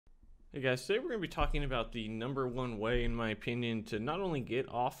Hey guys, today we're going to be talking about the number one way, in my opinion, to not only get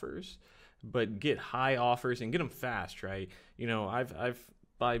offers, but get high offers and get them fast, right? You know, I've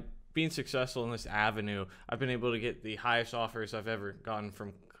by being successful in this avenue, I've been able to get the highest offers I've ever gotten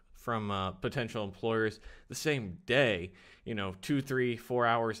from potential employers the same day, you know, 2, 3, 4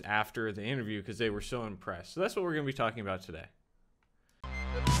 hours after the interview because they were so impressed. So that's what we're going to be talking about today.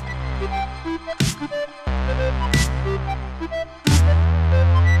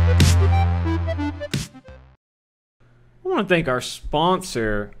 I want to thank our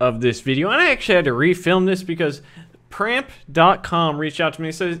sponsor of this video, and I actually had to refilm this because Pramp.com reached out to me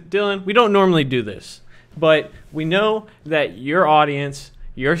and said, Dylan, we don't normally do this, but we know that your audience,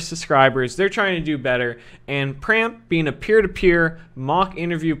 your subscribers, they're trying to do better, and Pramp being a peer-to-peer mock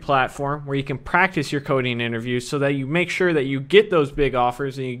interview platform where you can practice your coding interviews so that you make sure that you get those big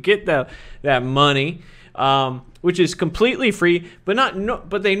offers and you get that money, which is completely free,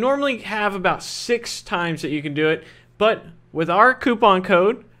 but they normally have about 6 times that you can do it. But with our coupon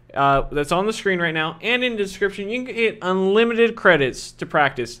code that's on the screen right now and in the description, you can get unlimited credits to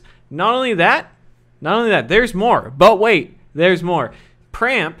practice. Not only that, there's more. But wait, there's more.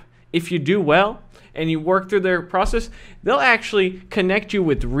 Pramp, if you do well and you work through their process, they'll actually connect you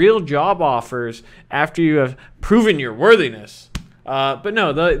with real job offers after you have proven your worthiness. But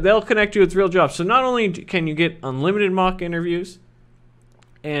no, they'll connect you with real jobs. So not only can you get unlimited mock interviews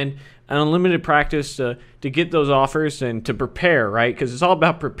and an unlimited practice to get those offers and to prepare, right? Because it's all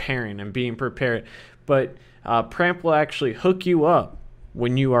about preparing and being prepared. But Pramp will actually hook you up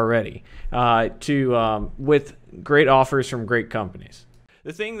when you are ready with great offers from great companies.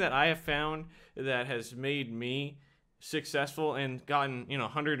 The thing that I have found that has made me successful and gotten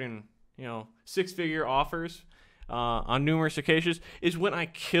 100 and 6-figure offers on numerous occasions is when I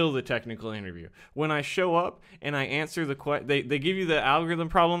kill the technical interview. When I show up and I answer the question, they give you the algorithm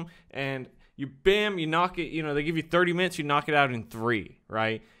problem and you knock it, they give you 30 minutes, you knock it out in 3,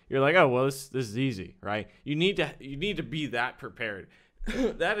 right? You're like, oh, well, this is easy, right? You need to be that prepared.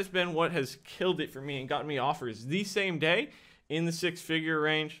 That has been what has killed it for me and gotten me offers the same day in the 6-figure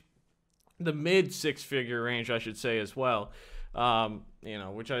range, the mid 6-figure range, I should say as well,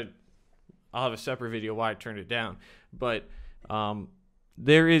 which I'll have a separate video why I turned it down. But that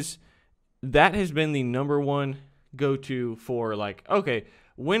has been the number one go-to for like, okay,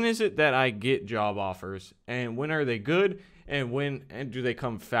 when is it that I get job offers and when are they good and do they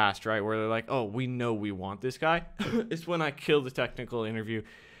come fast, right? Where they're like, oh, we know we want this guy. It's when I kill the technical interview.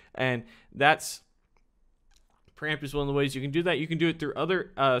 And Pramp is one of the ways you can do that. You can do it through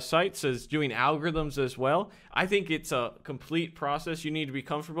other sites as doing algorithms as well. I think it's a complete process. You need to be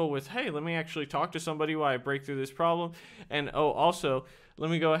comfortable with, hey, let me actually talk to somebody while I break through this problem. And also, let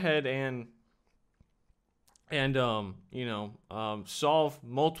me go ahead and solve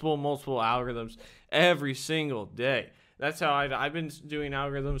multiple algorithms every single day. That's how I've been doing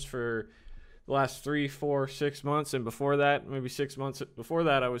algorithms for the last 3, 4, 6 months. And before that, maybe 6 months before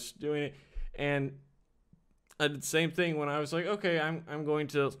that, I was doing it. And I did the same thing when I was like, okay, I'm going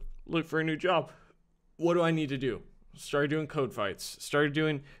to look for a new job. What do I need to do? Started doing code fights. Started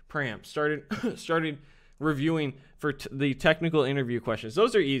doing Pramp. Started reviewing for the technical interview questions.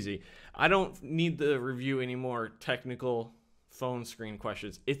 Those are easy. I don't need to review any more technical phone screen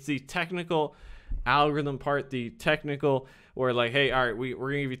questions. It's the technical algorithm part, the technical where like, hey, all right, we're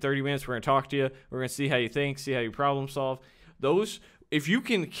going to give you 30 minutes. We're going to talk to you. We're going to see how you think, see how you problem solve. Those, if you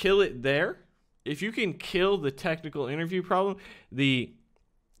can kill it there, if you can kill the technical interview problem, the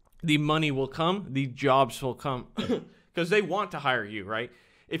money will come, the jobs will come because they want to hire you, right?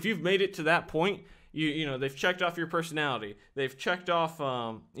 If you've made it to that point, they've checked off your personality, they've checked off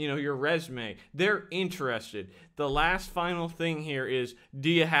your resume, they're interested. The last final thing here is, do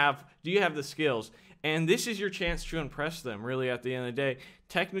you have the skills? And this is your chance to impress them, really, at the end of the day.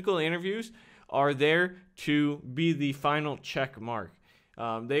 Technical interviews are there to be the final check mark.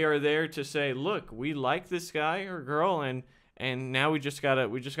 They are there to say, look, we like this guy or girl, and now we just gotta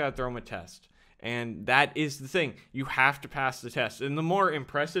throw them a test. And that is the thing. You have to pass the test. And the more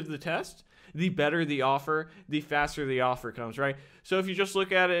impressive the test, the better the offer, the faster the offer comes, right? So if you just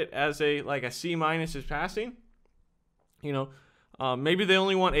look at it as a C- is passing, maybe they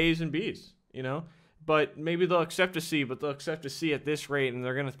only want A's and B's, but maybe they'll accept a C, but they'll accept a C at this rate, and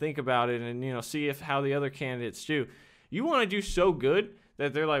they're going to think about it and, see how the other candidates do. You want to do so good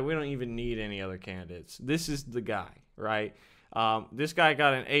that they're like, we don't even need any other candidates. This is the guy, right? This guy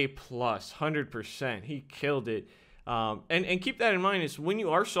got an A+, 100%. He killed it. And keep that in mind is when you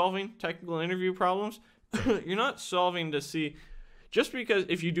are solving technical interview problems, you're not solving to see, just because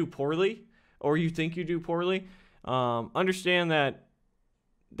if you do poorly or you think you do poorly, understand that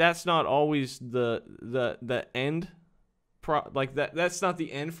that's not always the end. That's not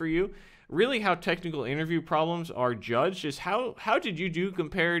the end for you. Really, how technical interview problems are judged is how did you do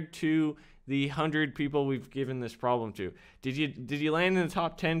compared to the 100 people we've given this problem to? Did you land in the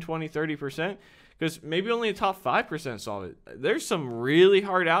top 10, 20, 30%? Because maybe only the top 5% solve it. There's some really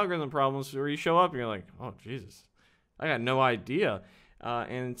hard algorithm problems where you show up and you're like, oh, Jesus, I got no idea.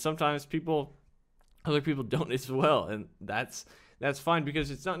 And sometimes other people don't as well. And that's fine,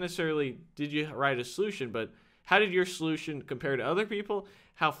 because it's not necessarily did you write a solution, but how did your solution compare to other people?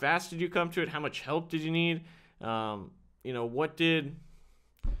 How fast did you come to it? How much help did you need? What did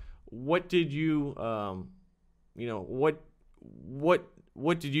you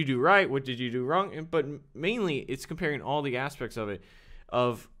what did you do right? What did you do wrong? But mainly, it's comparing all the aspects of it,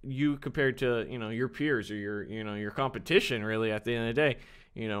 of you compared to your peers or your competition. Really, at the end of the day,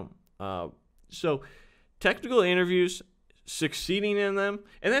 so technical interviews, succeeding in them,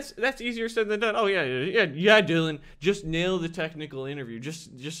 and that's easier said than done. Oh yeah, Dylan, just nail the technical interview.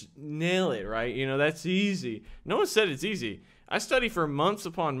 Just nail it, right? That's easy. No one said it's easy. I study for months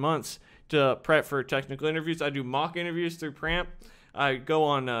upon months to prep for technical interviews. I do mock interviews through Pramp. I go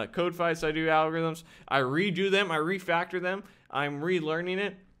on code fights. I do algorithms. I redo them. I refactor them. I'm relearning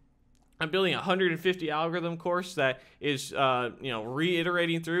it. I'm building a 150 algorithm course that is,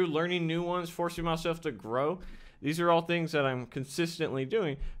 reiterating through, learning new ones, forcing myself to grow. These are all things that I'm consistently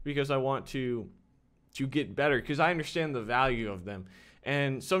doing because I want to get better, because I understand the value of them.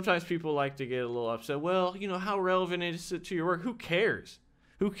 And sometimes people like to get a little upset. Well, how relevant is it to your work? Who cares?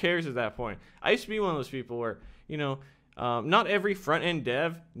 Who cares at that point? I used to be one of those people where, not every front-end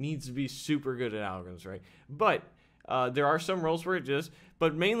dev needs to be super good at algorithms, right? But there are some roles where it does.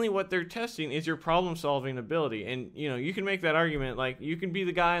 But mainly what they're testing is your problem-solving ability. And, you can make that argument. Like, you can be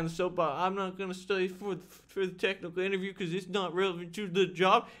the guy on the soapbox, I'm not going to study for the technical interview because it's not relevant to the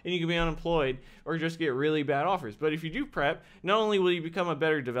job. And you can be unemployed or just get really bad offers. But if you do prep, not only will you become a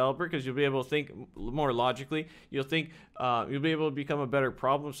better developer because you'll be able to think more logically, you'll be able to become a better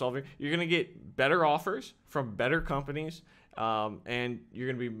problem-solver. You're going to get better offers from better companies, and you're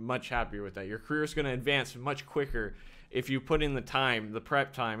going to be much happier with that. Your career is going to advance much quicker if you put in the time, the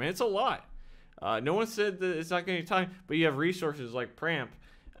prep time, and it's a lot. No one said that it's not going to be time, but you have resources like Pramp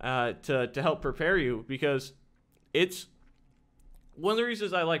to help prepare you, because it's one of the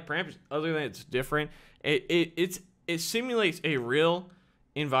reasons I like Pramp. Other than it's different, it simulates a real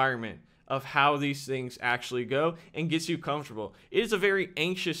environment of how these things actually go and gets you comfortable. It is a very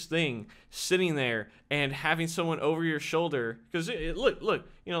anxious thing sitting there and having someone over your shoulder, because look, let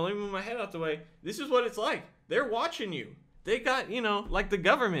me move my head out the way. This is what it's like. They're watching you. They got, like the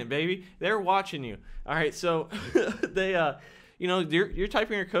government, baby. They're watching you. All right, so you're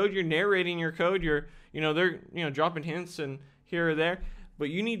typing your code, you're narrating your code, they're dropping hints and here or there, but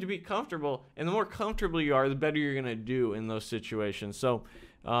you need to be comfortable, and the more comfortable you are, the better you're gonna do in those situations. So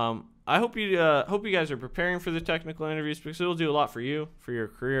I hope you guys are preparing for the technical interviews, because it'll do a lot for you, for your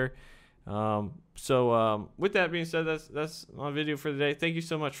career. With that being said, that's my video for the day. Thank you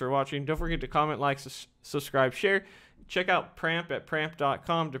so much for watching. Don't forget to comment, like, subscribe, share. Check out Pramp at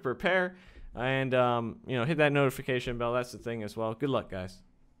pramp.com to prepare, and hit that notification bell. That's the thing as well. Good luck, guys.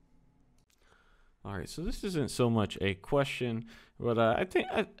 All right, so this isn't so much a question, but I think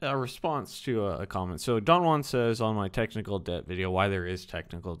a response to a comment. So Don Juan says on my technical debt video, why there is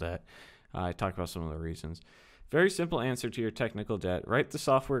technical debt, I talked about some of the reasons. Very simple answer to your technical debt. Write the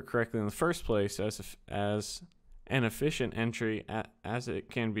software correctly in the first place as an efficient entry as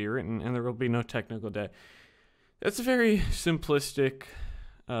it can be written, and there will be no technical debt. That's a very simplistic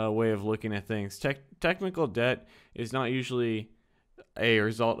way of looking at things. Technical debt is not usually a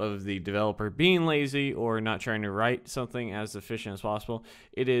result of the developer being lazy or not trying to write something as efficient as possible.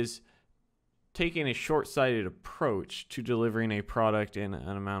 It is taking a short-sighted approach to delivering a product in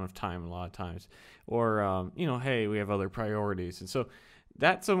an amount of time a lot of times. Or, hey, we have other priorities. And so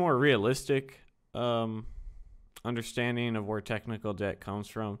that's a more realistic understanding of where technical debt comes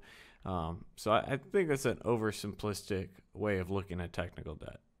from. So I think that's an oversimplistic way of looking at technical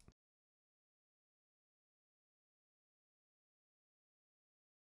debt.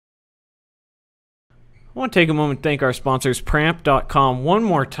 I want to take a moment to thank our sponsors, Pramp.com, one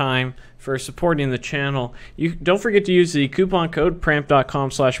more time for supporting the channel. You don't forget to use the coupon code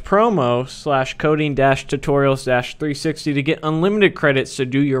Pramp.com/promo/coding-tutorials-360 to get unlimited credits to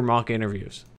do your mock interviews.